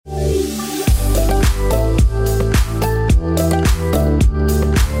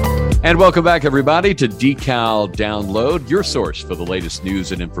And welcome back, everybody, to Decal Download, your source for the latest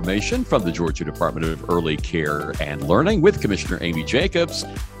news and information from the Georgia Department of Early Care and Learning with Commissioner Amy Jacobs.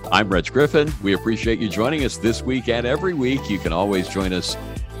 I'm Reg Griffin. We appreciate you joining us this week and every week. You can always join us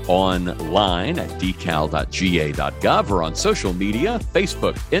online at decal.ga.gov or on social media,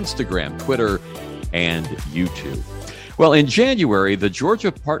 Facebook, Instagram, Twitter, and YouTube. Well, in January, the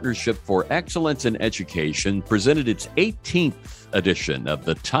Georgia Partnership for Excellence in Education presented its 18th edition of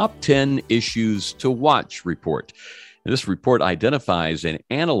the Top 10 Issues to Watch report. And this report identifies and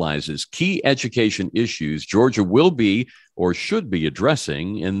analyzes key education issues Georgia will be or should be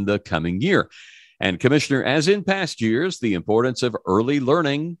addressing in the coming year. And Commissioner, as in past years, the importance of early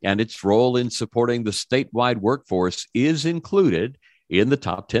learning and its role in supporting the statewide workforce is included in the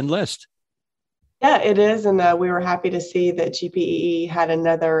top 10 list. Yeah, it is. And we were happy to see that GPEE had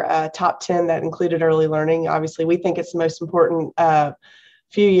another top 10 that included early learning. Obviously, we think it's the most important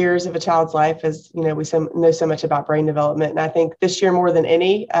few years of a child's life, as you know, we know so much about brain development. And I think this year more than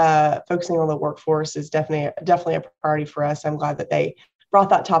any, focusing on the workforce is definitely a priority for us. I'm glad that they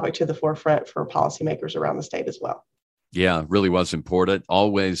brought that topic to the forefront for policymakers around the state as well. Yeah, really was important.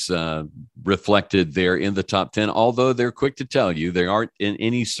 Always reflected there in the top 10, although they're quick to tell you they aren't in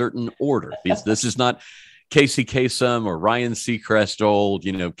any certain order. This is not Casey Kasem or Ryan Seacrest old,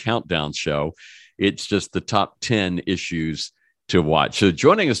 countdown show. It's just the top 10 issues to watch. So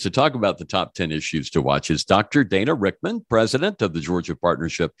joining us to talk about the top 10 issues to watch is Dr. Dana Rickman, president of the Georgia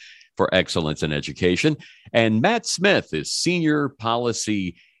Partnership for Excellence in Education, and Matt Smith is senior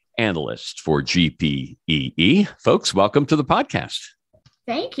policy analyst for GPEE. Folks, welcome to the podcast.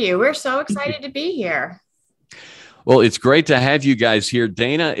 Thank you. We're so excited to be here. Well, it's great to have you guys here.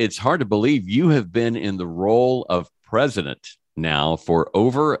 Dana, it's hard to believe you have been in the role of president now for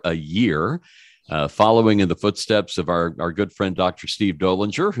over a year, following in the footsteps of our good friend, Dr. Steve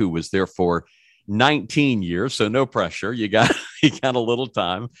Dolinger, who was there for 19 years. So no pressure. You got a little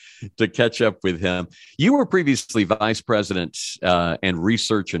time to catch up with him. You were previously vice president and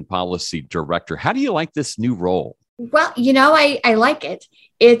research and policy director. How do you like this new role? Well, I like it.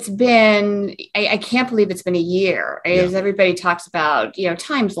 It's been, I can't believe it's been a year. As everybody talks about,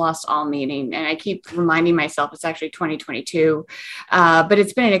 time's lost all meaning. And I keep reminding myself it's actually 2022. But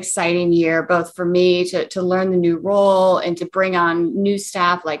it's been an exciting year, both for me to learn the new role and to bring on new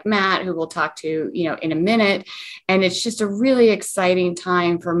staff like Matt, who we'll talk to, in a minute. And it's just a really exciting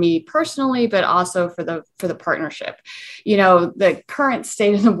time for me personally, but also for the partnership. The current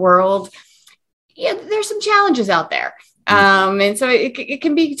state of the world, there's some challenges out there. And so it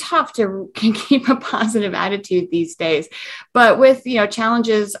can be tough to keep a positive attitude these days. But with,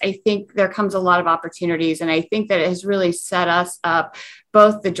 challenges, I think there comes a lot of opportunities. And I think that it has really set us up,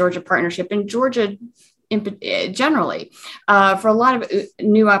 both the Georgia Partnership and Georgia generally, for a lot of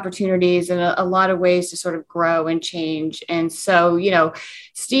new opportunities and a lot of ways to sort of grow and change. And so,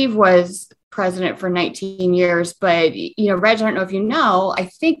 Steve was president for 19 years, but, Reg, I don't know if you know, I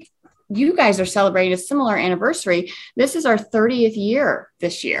think you guys are celebrating a similar anniversary. This is our 30th year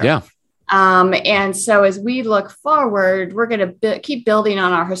this year. Yeah. And so as we look forward, we're going to keep building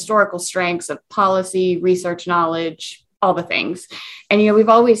on our historical strengths of policy, research, knowledge, all the things. And, we've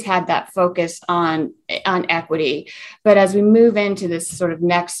always had that focus on equity. But as we move into this sort of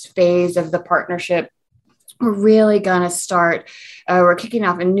next phase of the partnership, we're really going to start, we're kicking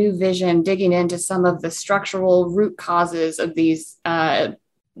off a new vision, digging into some of the structural root causes of these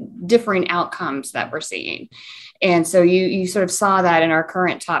differing outcomes that we're seeing. And so you sort of saw that in our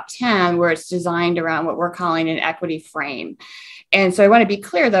current top 10, where it's designed around what we're calling an equity frame. And so I want to be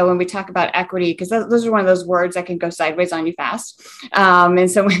clear, though, when we talk about equity, because those are one of those words that can go sideways on you fast.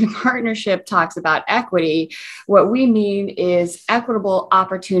 And so when the partnership talks about equity, what we mean is equitable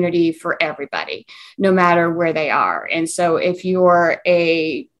opportunity for everybody, no matter where they are. And so if you're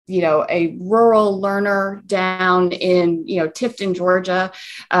a rural learner down in, Tifton, Georgia,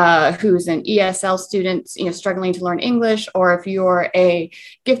 who's an ESL student, struggling to learn English, or if you're a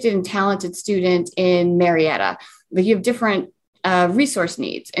gifted and talented student in Marietta, you have different resource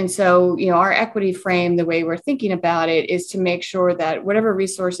needs. And so, our equity frame, the way we're thinking about it, is to make sure that whatever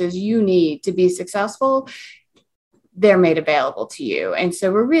resources you need to be successful, they're made available to you. And so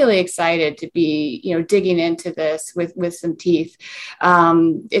we're really excited to be, digging into this with some teeth.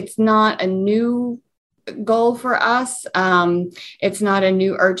 It's not a new goal for us. It's not a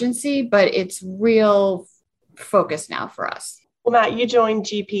new urgency, but it's real focus now for us. Well, Matt, you joined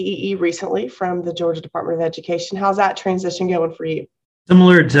GPEE recently from the Georgia Department of Education. How's that transition going for you?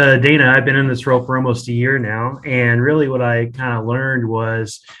 Similar to Dana, I've been in this role for almost a year now. And really what I kind of learned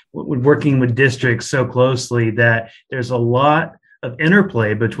was working with districts so closely that there's a lot of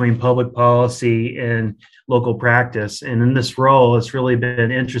interplay between public policy and local practice. And in this role, it's really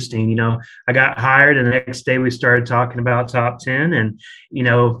been interesting. I got hired and the next day we started talking about top 10 and,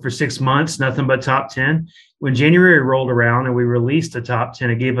 for 6 months, nothing but top 10. When January rolled around and we released the top 10,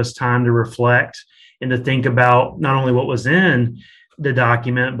 it gave us time to reflect and to think about not only what was in the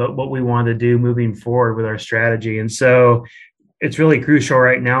document, but what we wanted to do moving forward with our strategy. And so it's really crucial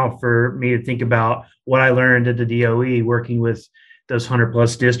right now for me to think about what I learned at the DOE working with those 100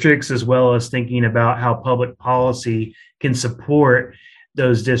 plus districts, as well as thinking about how public policy can support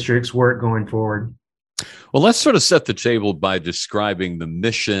those districts' work going forward. Well, let's sort of set the table by describing the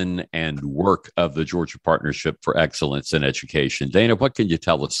mission and work of the Georgia Partnership for Excellence in Education. Dana, what can you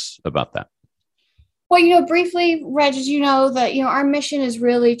tell us about that? Well, briefly, Reg, as you know, that, our mission is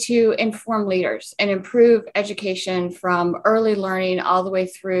really to inform leaders and improve education from early learning all the way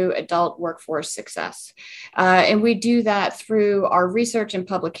through adult workforce success. And we do that through our research and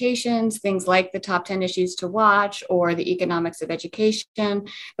publications, things like the top 10 issues to watch or the economics of education.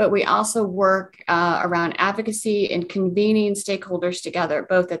 But we also work around advocacy and convening stakeholders together,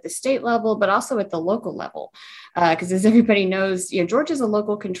 both at the state level, but also at the local level. Because as everybody knows, Georgia is a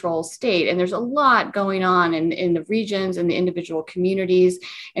local control state, and there's a lot going on in the regions and the individual communities.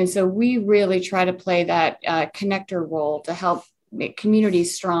 And so we really try to play that connector role to help make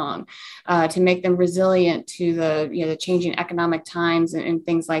communities strong, to make them resilient to the changing economic times and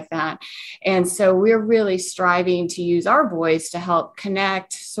things like that. And so we're really striving to use our voice to help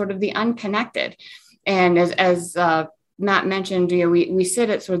connect sort of the unconnected. And as Matt mentioned, we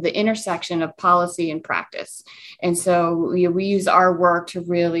sit at sort of the intersection of policy and practice. And so we use our work to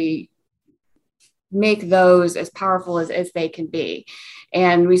really make those as powerful as they can be.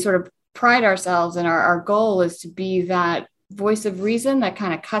 And we sort of pride ourselves, and our goal is to be that voice of reason that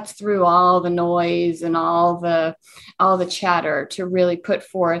kind of cuts through all the noise and all the chatter to really put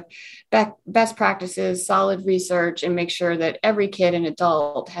forth best practices, solid research, and make sure that every kid and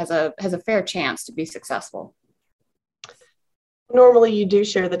adult has a fair chance to be successful. Normally, you do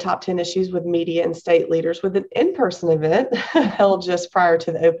share the top 10 issues with media and state leaders with an in-person event held just prior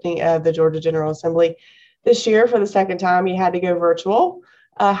to the opening of the Georgia General Assembly. This year, for the second time, you had to go virtual.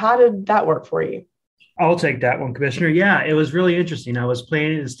 How did that work for you? I'll take that one, Commissioner. Yeah, it was really interesting. I was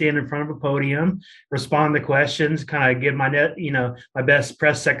planning to stand in front of a podium, respond to questions, kind of give my my best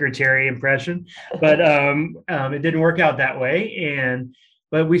press secretary impression, but it didn't work out that way.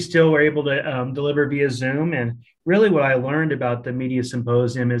 But we still were able to deliver via Zoom. And really what I learned about the Media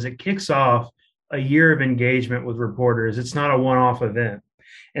Symposium is it kicks off a year of engagement with reporters. It's not a one-off event.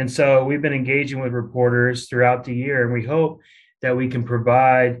 And so we've been engaging with reporters throughout the year, and we hope that we can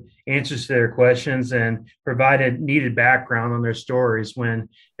provide answers to their questions and provide a needed background on their stories when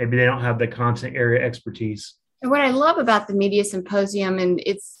maybe they don't have the content area expertise. And what I love about the Media Symposium, and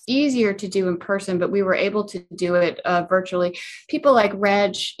it's easier to do in person, but we were able to do it virtually. People like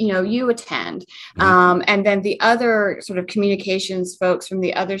Reg, you attend, and then the other sort of communications folks from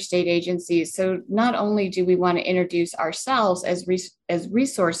the other state agencies. So not only do we want to introduce ourselves as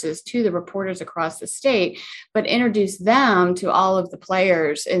resources to the reporters across the state, but introduce them to all of the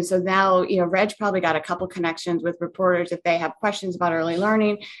players. And so now, Reg probably got a couple connections with reporters if they have questions about early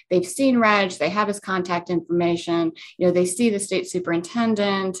learning. They've seen Reg, they have his contact information, they see the state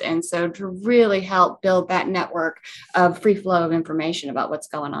superintendent. And so to really help build that network of free flow of information about what's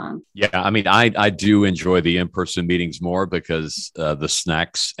going on. Yeah, I mean, I do enjoy the in-person meetings more because the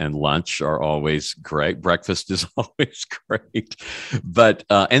snacks and lunch are always great. Breakfast is always great. But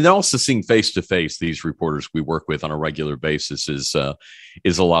and then also seeing face to face these reporters we work with on a regular basis is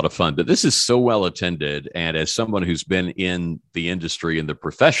a lot of fun. But this is so well attended, and as someone who's been in the industry and the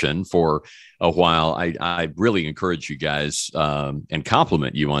profession for a while, I really encourage you guys and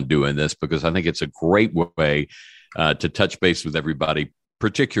compliment you on doing this, because I think it's a great way to touch base with everybody,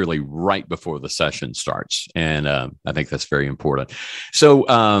 particularly right before the session starts. And I think that's very important. So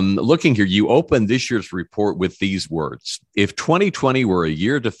looking here, you opened this year's report with these words: if 2020 were a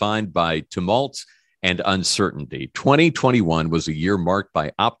year defined by tumult and uncertainty, 2021 was a year marked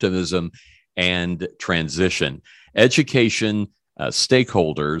by optimism and transition. Education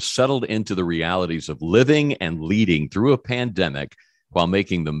stakeholders settled into the realities of living and leading through a pandemic while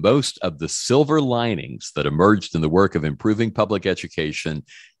making the most of the silver linings that emerged in the work of improving public education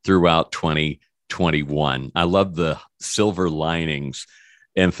throughout 2021. I love the silver linings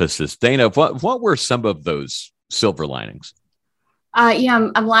emphasis. Dana, what were some of those silver linings?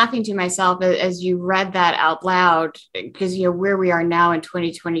 I'm laughing to myself as you read that out loud, because, where we are now in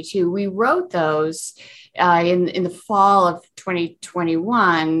 2022, we wrote those in the fall of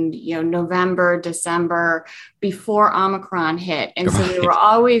 2021, November, December, before Omicron hit. And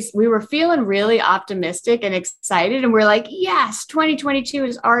so we were feeling really optimistic and excited. And we're like, yes, 2022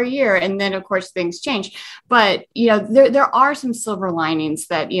 is our year. And then, of course, things change. But, there are some silver linings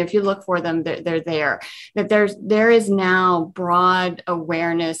that, if you look for them, they're there. That there is now broad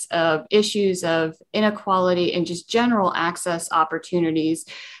awareness of issues of inequality and just general access opportunities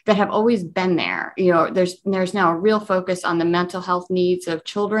that have always been there. There's now a real focus on the mental health needs of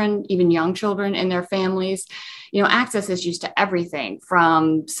children, even young children and their families. Access issues to everything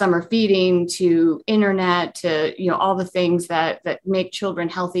from summer feeding to internet to, all the things that make children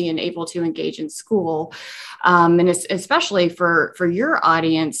healthy and able to engage in school. And especially for your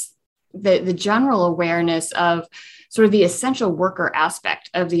audience, the general awareness of sort of the essential worker aspect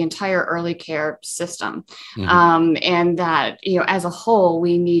of the entire early care system. Mm-hmm. And that, as a whole,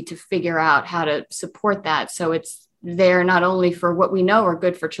 we need to figure out how to support that. So it's there not only for what we know are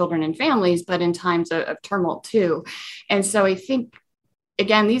good for children and families, but in times of turmoil too. And so I think,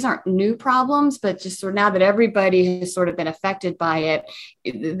 again, these aren't new problems, but just sort of now that everybody has sort of been affected by it,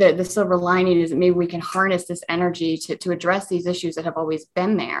 the silver lining is that maybe we can harness this energy to address these issues that have always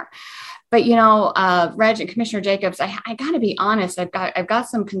been there. But, Reg and Commissioner Jacobs, I got to be honest, I've got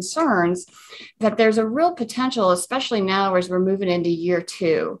some concerns that there's a real potential, especially now as we're moving into year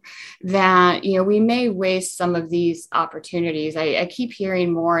 2, that, we may waste some of these opportunities. I keep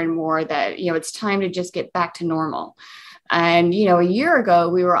hearing more and more that, it's time to just get back to normal. And, a year ago,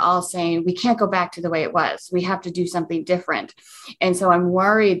 we were all saying, we can't go back to the way it was. We have to do something different. And so I'm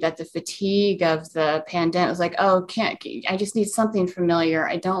worried that the fatigue of the pandemic was like, I just need something familiar.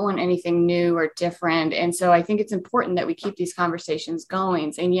 I don't want anything new or different. And so I think it's important that we keep these conversations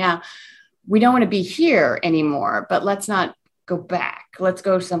going, saying, we don't want to be here anymore, but let's not go back. Let's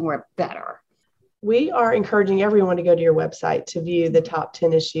go somewhere better. We are encouraging everyone to go to your website to view the top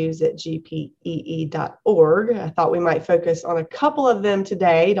 10 issues at gpee.org. I thought we might focus on a couple of them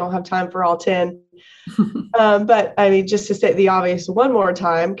today. Don't have time for all 10. But just to state the obvious one more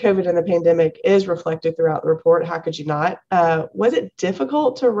time, COVID and the pandemic is reflected throughout the report. How could you not? Was it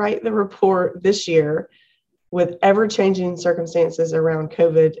difficult to write the report this year with ever-changing circumstances around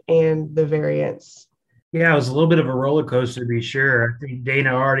COVID and the variants? Yeah, it was a little bit of a roller coaster to be sure. I think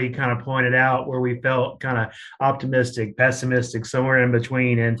Dana already kind of pointed out where we felt kind of optimistic, pessimistic, somewhere in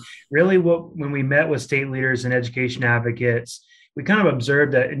between. And really when we met with state leaders and education advocates, we kind of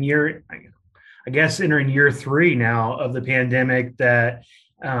observed that entering year 3 now of the pandemic, that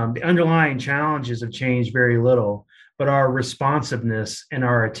the underlying challenges have changed very little, but our responsiveness and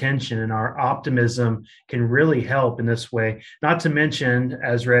our attention and our optimism can really help in this way. Not to mention,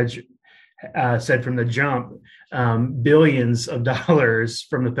 as Reg said from the jump, billions of dollars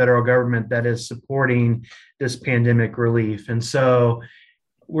from the federal government that is supporting this pandemic relief. And so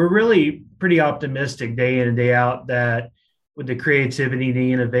we're really pretty optimistic day in and day out that with the creativity,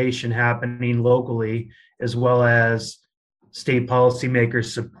 the innovation happening locally, as well as state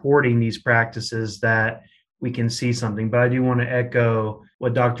policymakers supporting these practices, that we can see something. But I do want to echo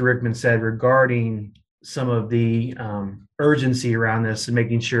what Dr. Rickman said regarding some of the urgency around this and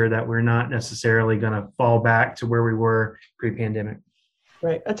making sure that we're not necessarily going to fall back to where we were pre-pandemic.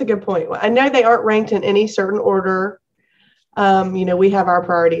 Right. That's a good point. I know they aren't ranked in any certain order. We have our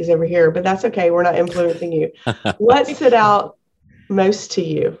priorities over here, but that's okay. We're not influencing you. What stood out most to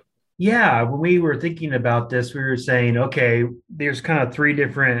you? Yeah, when we were thinking about this, we were saying, okay, there's kind of 3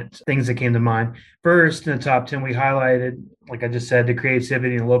 different things that came to mind. First, in the top 10, we highlighted, like I just said, the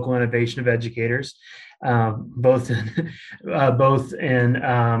creativity and local innovation of educators, both in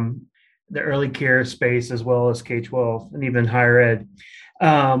the early care space as well as K-12 and even higher ed.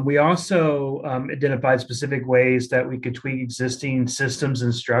 We also identified specific ways that we could tweak existing systems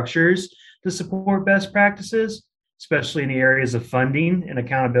and structures to support best practices, especially in the areas of funding and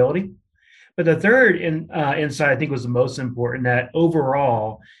accountability. But the third insight, I think, was the most important, that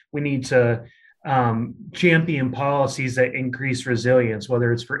overall, we need to champion policies that increase resilience,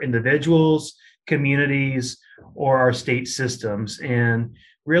 whether it's for individuals, communities, or our state systems. And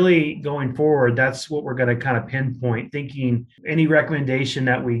really going forward, that's what we're going to kind of pinpoint, thinking any recommendation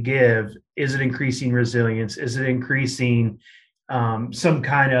that we give, is it increasing resilience? Is it increasing some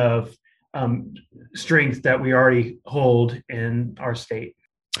kind of strength that we already hold in our state?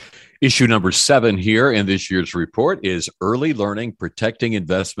 Issue number 7 here in this year's report is Early Learning, Protecting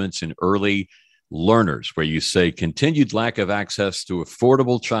Investments in Early Learners, where you say continued lack of access to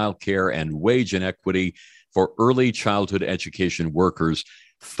affordable childcare and wage inequity for early childhood education workers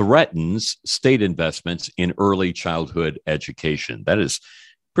threatens state investments in early childhood education. That is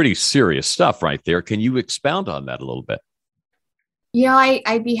pretty serious stuff right there. Can you expound on that a little bit?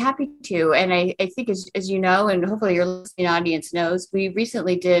 I'd be happy to. And I think, as you know, and hopefully your listening audience knows, we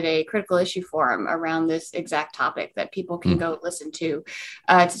recently did a critical issue forum around this exact topic that people can go listen to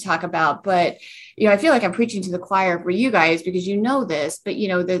talk about. But, I feel like I'm preaching to the choir for you guys because you know this, but,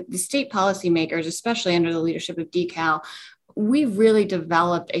 the state policymakers, especially under the leadership of DECAL, we've really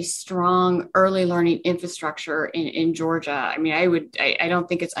developed a strong early learning infrastructure in Georgia. I mean, I don't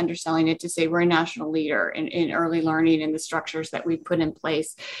think it's underselling it to say we're a national leader in early learning and the structures that we've put in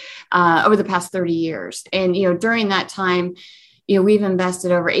place over the past 30 years. And, during that time, we've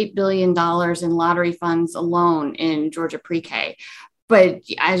invested over $8 billion in lottery funds alone in Georgia pre-K. But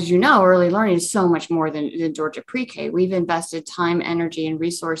as you know, early learning is so much more than Georgia pre-K. We've invested time, energy, and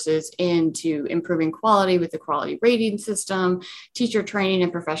resources into improving quality with the quality rating system, teacher training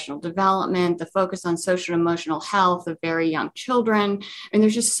and professional development, the focus on social and emotional health of very young children. And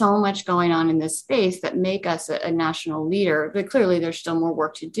there's just so much going on in this space that make us a national leader. But clearly, there's still more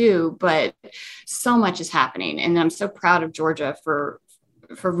work to do, but so much is happening. And I'm so proud of Georgia for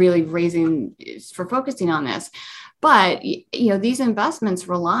really focusing on this. But, these investments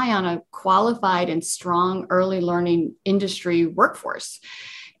rely on a qualified and strong early learning industry workforce.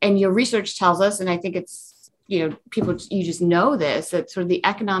 And your research tells us, and I think it's, people, you just know this, that sort of the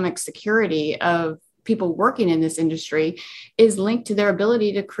economic security of people working in this industry is linked to their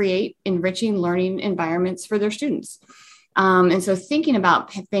ability to create enriching learning environments for their students. And so thinking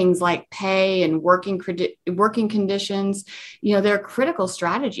about things like pay and working conditions, they're critical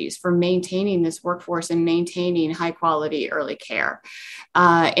strategies for maintaining this workforce and maintaining high quality early care.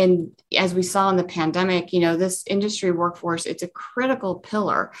 And as we saw in the pandemic, this industry workforce, it's a critical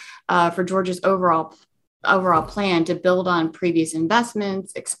pillar for Georgia's overall plan to build on previous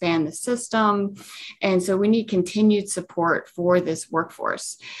investments, expand the system. And so we need continued support for this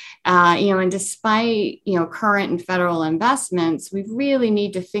workforce. And despite, current and federal investments, we really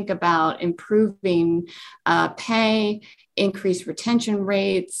need to think about improving pay, increased retention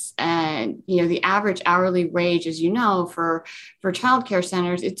rates, and, the average hourly wage, as you know, for childcare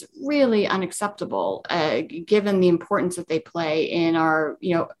centers, it's really unacceptable given the importance that they play in our,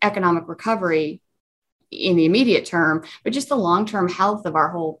 economic recovery in the immediate term, but just the long-term health of our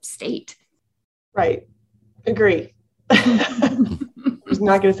whole state. Right. Agree. I'm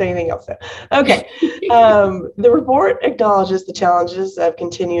not going to say anything else. Okay. The report acknowledges the challenges of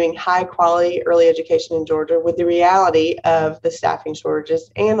continuing high quality early education in Georgia with the reality of the staffing shortages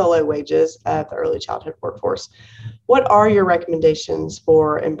and the low wages of the early childhood workforce. What are your recommendations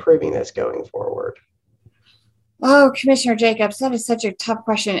for improving this going forward? Oh, Commissioner Jacobs, that is such a tough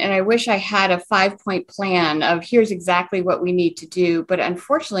question. And I wish I had a 5-point plan of here's exactly what we need to do. But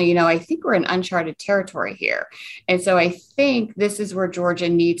unfortunately, I think we're in uncharted territory here. And so I think this is where Georgia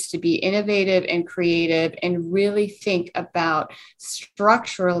needs to be innovative and creative and really think about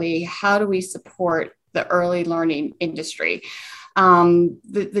structurally, how do we support the early learning industry?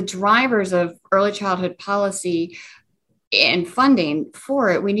 The drivers of early childhood policy and funding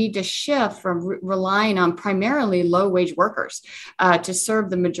for it, we need to shift from relying on primarily low wage workers to serve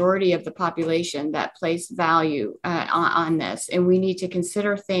the majority of the population that place value on this. And we need to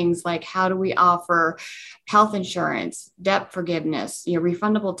consider things like how do we offer health insurance, debt forgiveness,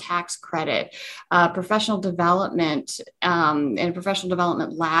 refundable tax credit, professional development, and a professional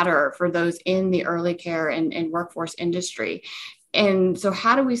development ladder for those in the early care and workforce industry. And so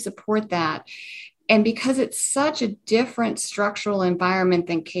how do we support that? And because it's such a different structural environment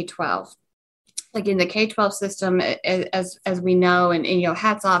than K-12, like in the K-12 system, as we know, and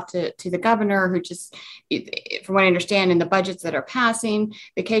hats off to the governor who just, from what I understand, in the budgets that are passing,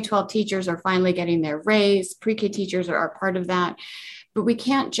 the K-12 teachers are finally getting their raise. Pre-K teachers are part of that. But we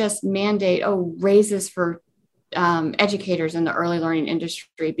can't just mandate, raises for educators in the early learning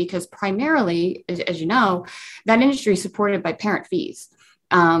industry, because primarily, as you know, that industry is supported by parent fees.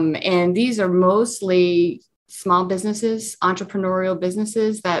 And these are mostly small businesses, entrepreneurial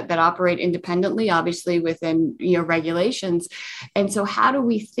businesses that operate independently, obviously within regulations. And so how do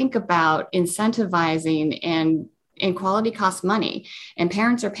we think about incentivizing and quality costs money? And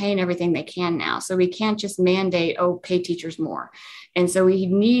parents are paying everything they can now. So we can't just mandate, pay teachers more. And so we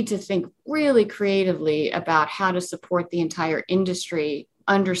need to think really creatively about how to support the entire industry,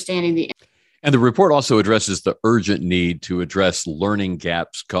 understanding And the report also addresses the urgent need to address learning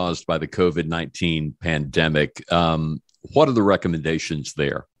gaps caused by the COVID-19 pandemic. What are the recommendations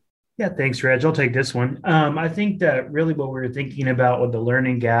there? Yeah, thanks, Reg. I'll take this one. I think that really what we're thinking about with the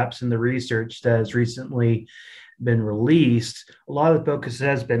learning gaps and the research that has recently been released, a lot of the focus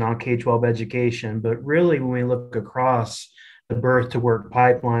has been on K-12 education, but really when we look across birth to work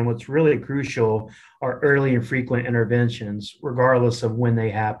pipeline, what's really crucial are early and frequent interventions, regardless of when they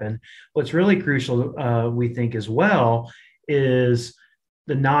happen. What's really crucial, we think as well, is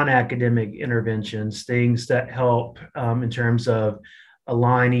the non-academic interventions, things that help in terms of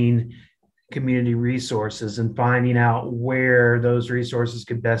aligning community resources and finding out where those resources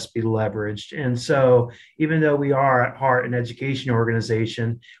could best be leveraged. And so, even though we are at heart an education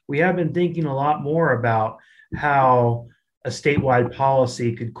organization, we have been thinking a lot more about how a statewide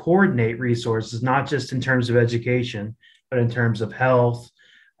policy could coordinate resources, not just in terms of education, but in terms of health,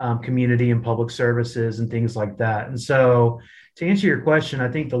 community and public services and things like that. And so, to answer your question, I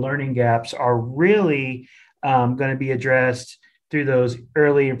think the learning gaps are really going to be addressed through those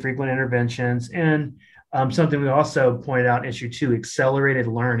early and frequent interventions. And something we also pointed out in issue 2, accelerated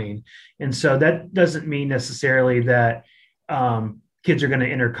learning. And so that doesn't mean necessarily that kids are going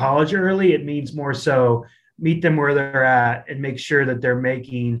to enter college early. It means more so meet them where they're at and make sure that they're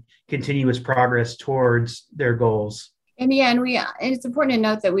making continuous progress towards their goals. And it's important to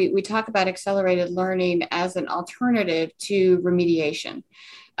note that we talk about accelerated learning as an alternative to remediation.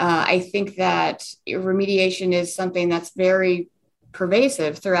 I think that remediation is something that's very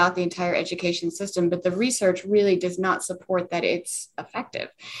pervasive throughout the entire education system, but the research really does not support that it's effective.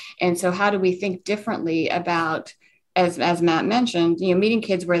 And so how do we think differently about, as Matt mentioned, meeting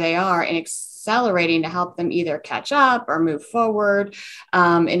kids where they are and accelerating to help them either catch up or move forward,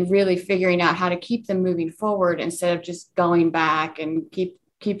 and really figuring out how to keep them moving forward instead of just going back and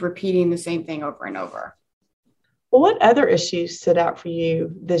keep repeating the same thing over and over. Well, what other issues stood out for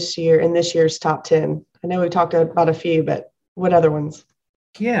you this year in this year's top 10? I know we talked about a few, but what other ones?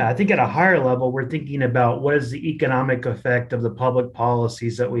 Yeah, I think at a higher level, we're thinking about what is the economic effect of the public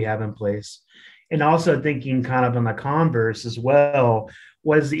policies that we have in place. And also thinking kind of on the converse as well,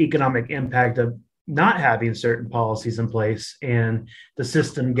 what is the economic impact of not having certain policies in place and the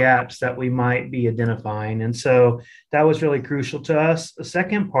system gaps that we might be identifying. And so that was really crucial to us. The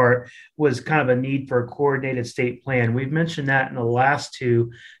second part was kind of a need for a coordinated state plan. We've mentioned that in the last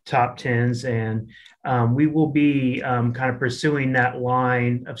 2 top 10s, and we will be kind of pursuing that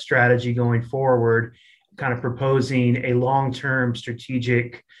line of strategy going forward, kind of proposing a long-term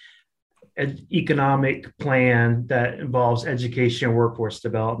strategic economic plan that involves education and workforce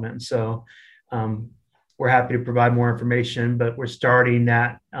development. So we're happy to provide more information, but we're starting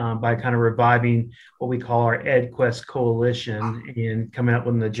that by kind of reviving what we call our EdQuest Coalition and coming up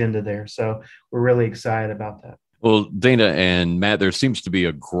with an agenda there. So we're really excited about that. Well, Dana and Matt, there seems to be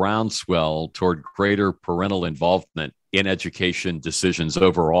a groundswell toward greater parental involvement in education decisions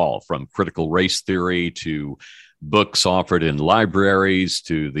overall, from critical race theory to books offered in libraries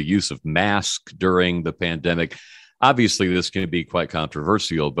to the use of masks during the pandemic. Obviously, this can be quite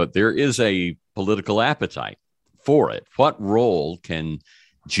controversial, but there is a political appetite for it. What role can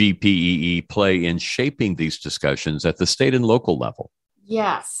GPEE play in shaping these discussions at the state and local level?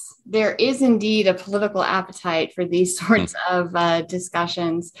 Yes, there is indeed a political appetite for these sorts of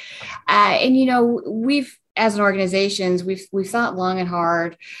discussions. And, we've, as an organization, we've thought long and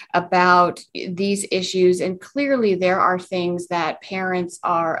hard about these issues, and clearly there are things that parents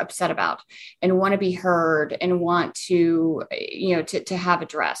are upset about and want to be heard and want to, to have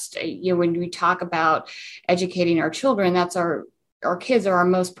addressed. When we talk about educating our children, that's our kids are our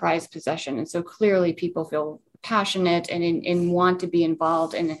most prized possession, and so clearly people feel passionate and want to be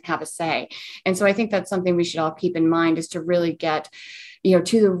involved and have a say. And so I think that's something we should all keep in mind, is to really get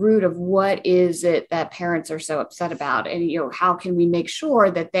to the root of what is it that parents are so upset about, and how can we make sure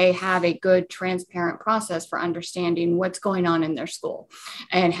that they have a good, transparent process for understanding what's going on in their school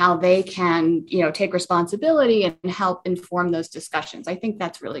and how they can take responsibility and help inform those discussions. I think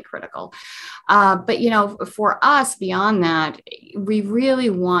that's really critical. But for us, beyond that, we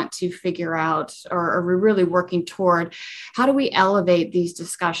really want to figure out, or we're really working toward, how do we elevate these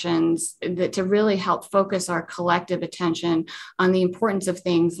discussions to really help focus our collective attention on the importance of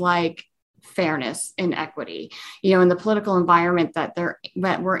things like fairness and equity. In the political environment that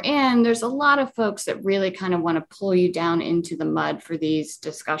we're in, there's a lot of folks that really kind of want to pull you down into the mud for these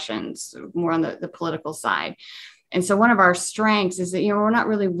discussions, more on the political side. And so one of our strengths is that, we're not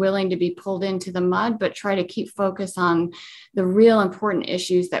really willing to be pulled into the mud, but try to keep focus on the real important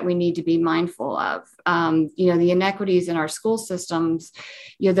issues that we need to be mindful of. The inequities in our school systems,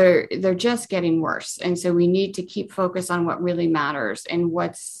 they're just getting worse. And so we need to keep focus on what really matters and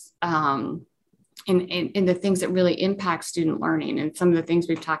what's in the things that really impact student learning, and some of the things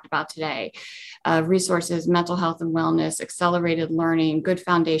we've talked about today, resources, mental health and wellness, accelerated learning, good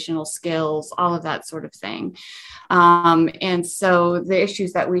foundational skills, all of that sort of thing. And so the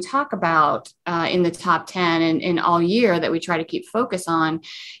issues that we talk about in the top 10 and all year that we try to keep focus on,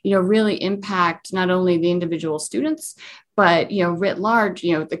 really impact not only the individual students, but, writ large,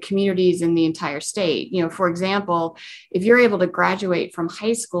 the communities in the entire state. For example, if you're able to graduate from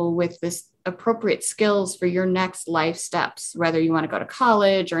high school with this appropriate skills for your next life steps, whether you want to go to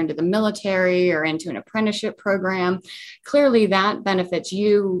college or into the military or into an apprenticeship program, clearly that benefits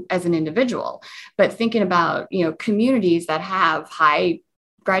you as an individual. But thinking about, communities that have high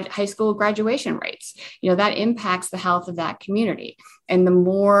school graduation rates, that impacts the health of that community. And the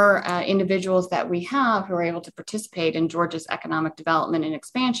more individuals that we have who are able to participate in Georgia's economic development and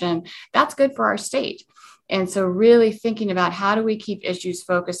expansion, that's good for our state. And so really thinking about how do we keep issues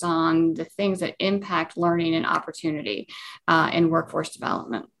focused on the things that impact learning and opportunity and workforce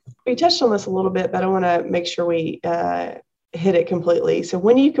development. We touched on this a little bit, but I want to make sure we hit it completely. So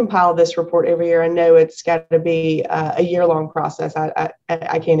when you compile this report every year, I know it's got to be a year-long process.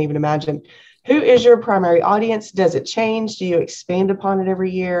 I can't even imagine. Who is your primary audience? Does it change? Do you expand upon it every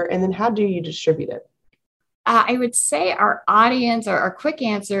year? And then how do you distribute it? I would say our audience, or our quick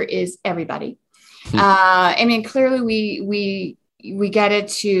answer is everybody. Clearly we get it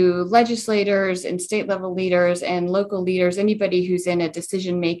to legislators and state level leaders and local leaders, anybody who's in a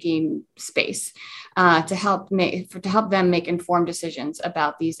decision-making space. To help them make informed decisions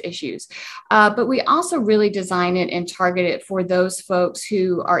about these issues. But we also really design it and target it for those folks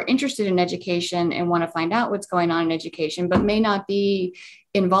who are interested in education and want to find out what's going on in education, but may not be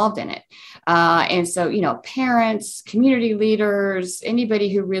involved in it. And so, parents, community leaders,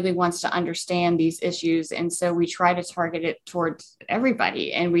 anybody who really wants to understand these issues. And so we try to target it towards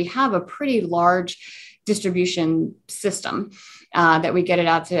everybody. And we have a pretty large distribution system that we get it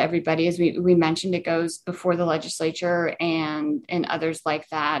out to everybody. As we mentioned, it goes before the legislature and others like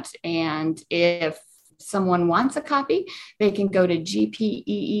that. And if someone wants a copy, they can go to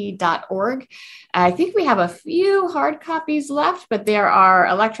gpee.org. I think we have a few hard copies left, but there are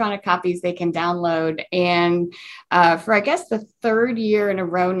electronic copies they can download. And for, I guess, the third year in a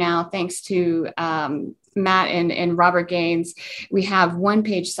row now, thanks to Matt and Robert Gaines, we have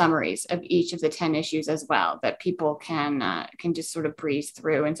one-page summaries of each of the 10 issues as well that people can just sort of breeze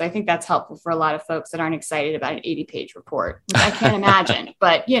through. And so I think that's helpful for a lot of folks that aren't excited about an 80-page report, which I can't imagine,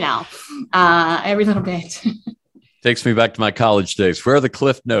 but every little bit. Takes me back to my college days. Where are the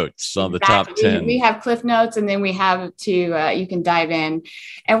Cliff Notes on the top 10? We have Cliff Notes, and then we have you can dive in.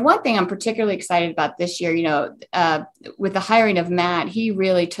 And one thing I'm particularly excited about this year, with the hiring of Matt, he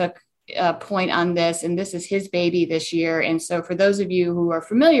really took a point on this, and this is his baby this year. And so for those of you who are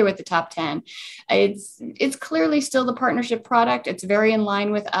familiar with the top 10, it's clearly still the partnership product. It's very in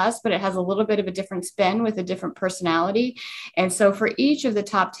line with us, but it has a little bit of a different spin with a different personality. And so for each of the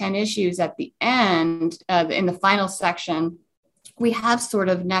top 10 issues at the end, in the final section, we have sort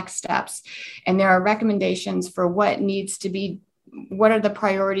of next steps, and there are recommendations for what are the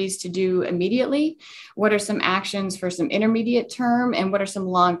priorities to do immediately? What are some actions for some intermediate term? And what are some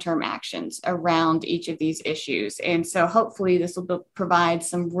long-term actions around each of these issues? And so hopefully this will provide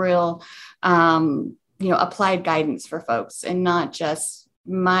some real, applied guidance for folks, and not just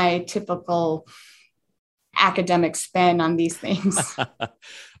my typical academic spin on these things.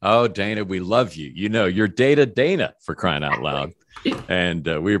 Oh, Dana, we love you. You're Dana, for crying out loud. And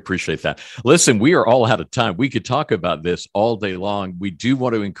we appreciate that. Listen, we are all out of time. We could talk about this all day long. We do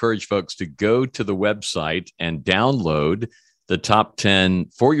want to encourage folks to go to the website and download the top 10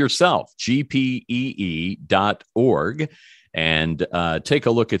 for yourself, gpee.org, and take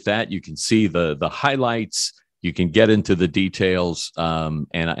a look at that. You can see the highlights. You can get into the details. And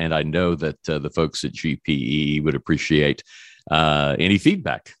I know that the folks at GPE would appreciate any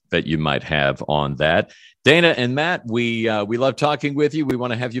feedback that you might have on that. Dana and Matt, we love talking with you. We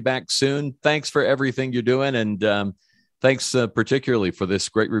want to have you back soon. Thanks for everything you're doing. And thanks particularly for this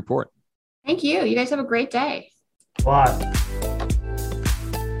great report. Thank you. You guys have a great day. Bye.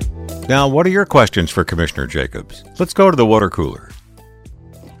 Now, what are your questions for Commissioner Jacobs? Let's go to the water cooler.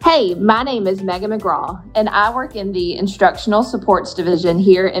 Hey, my name is Megan McGraw, and I work in the Instructional Supports Division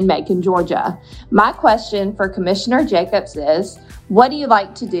here in Macon, Georgia. My question for Commissioner Jacobs is, what do you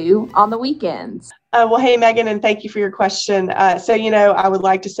like to do on the weekends? Well, hey, Megan, and thank you for your question. I would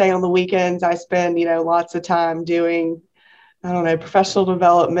like to say on the weekends, I spend, lots of time doing, professional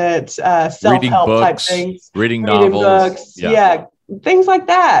development, self-help type things. Reading novels. Books. Yeah, things like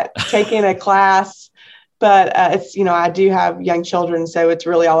that. Taking a class, But it's, I do have young children, so it's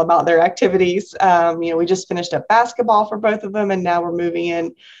really all about their activities. We just finished up basketball for both of them, and now we're moving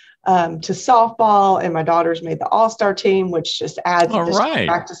in to softball, and my daughter's made the all-star team, which just adds additional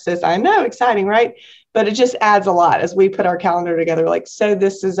practices. I know, exciting, right? But it just adds a lot as we put our calendar together. Like, so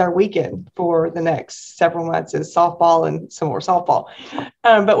this is our weekend for the next several months is softball and some more softball.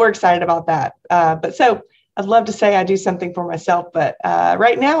 But we're excited about that. But so I'd love to say I do something for myself, but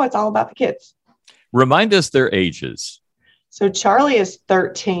right now it's all about the kids. Remind us their ages. So Charlie is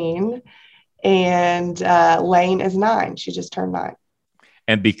 13 and Lane is 9. She just turned 9.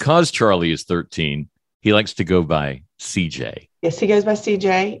 And because Charlie is 13, he likes to go by CJ. Yes, he goes by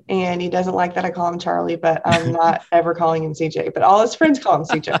CJ, and he doesn't like that I call him Charlie, but I'm not ever calling him CJ. But all his friends call him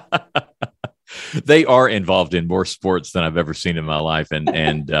CJ. They are involved in more sports than I've ever seen in my life.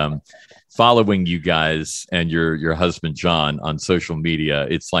 And following you guys and your husband, John, on social media,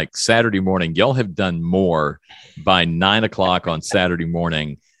 it's like Saturday morning. Y'all have done more by 9 o'clock on Saturday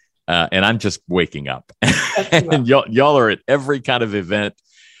morning. And I'm just waking up. And y'all are at every kind of event.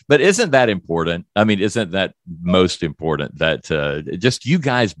 But isn't that important? I mean, isn't that most important that just you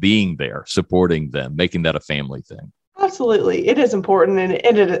guys being there, supporting them, making that a family thing? Absolutely. It is important. And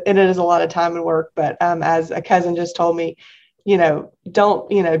it is a lot of time and work. But as a cousin just told me,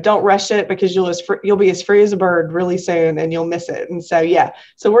 don't rush it, because you'll be as free as a bird really soon and you'll miss it. And so,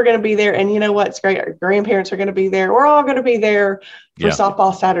 so we're going to be there. And you know what's great? Our grandparents are going to be there. We're all going to be there for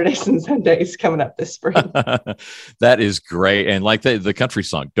softball Saturdays and Sundays coming up this spring. That is great. And like the country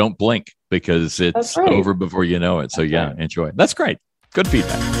song, don't blink, because it's over before you know it. So enjoy. That's great. Good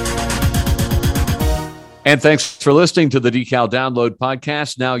feedback. And thanks for listening to the Decal Download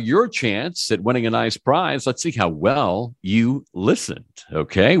podcast. Now your chance at winning a nice prize. Let's see how well you listened.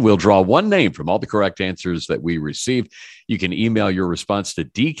 Okay. We'll draw one name from all the correct answers that we received. You can email your response to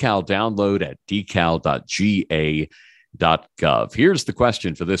decal.download@decal.ga.gov. Here's the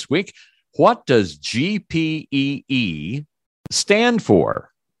question for this week. What does GPEE stand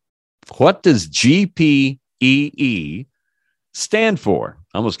for? What does GPEE stand for?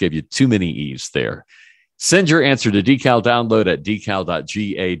 I almost gave you too many E's there. Send your answer to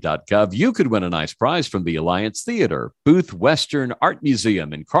decal.download@decal.ga.gov. You could win a nice prize from the Alliance Theater, Booth Western Art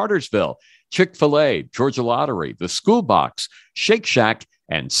Museum in Cartersville, Chick-fil-A, Georgia Lottery, the School Box, Shake Shack,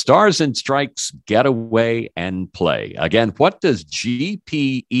 and Stars and Strikes Getaway and Play. Again, what does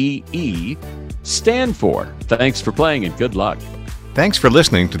GPEE stand for? Thanks for playing and good luck. Thanks for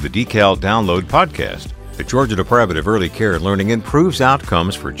listening to the Decal Download podcast. The Georgia Department of Early Care and Learning improves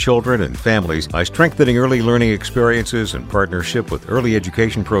outcomes for children and families by strengthening early learning experiences in partnership with early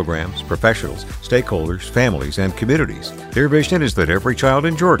education programs, professionals, stakeholders, families, and communities. Their vision is that every child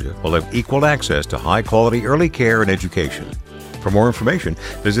in Georgia will have equal access to high-quality early care and education. For more information,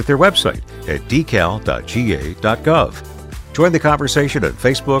 visit their website at decal.ga.gov. Join the conversation on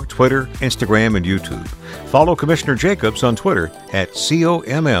Facebook, Twitter, Instagram, and YouTube. Follow Commissioner Jacobs on Twitter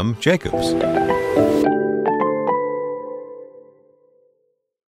 @COMMJacobs.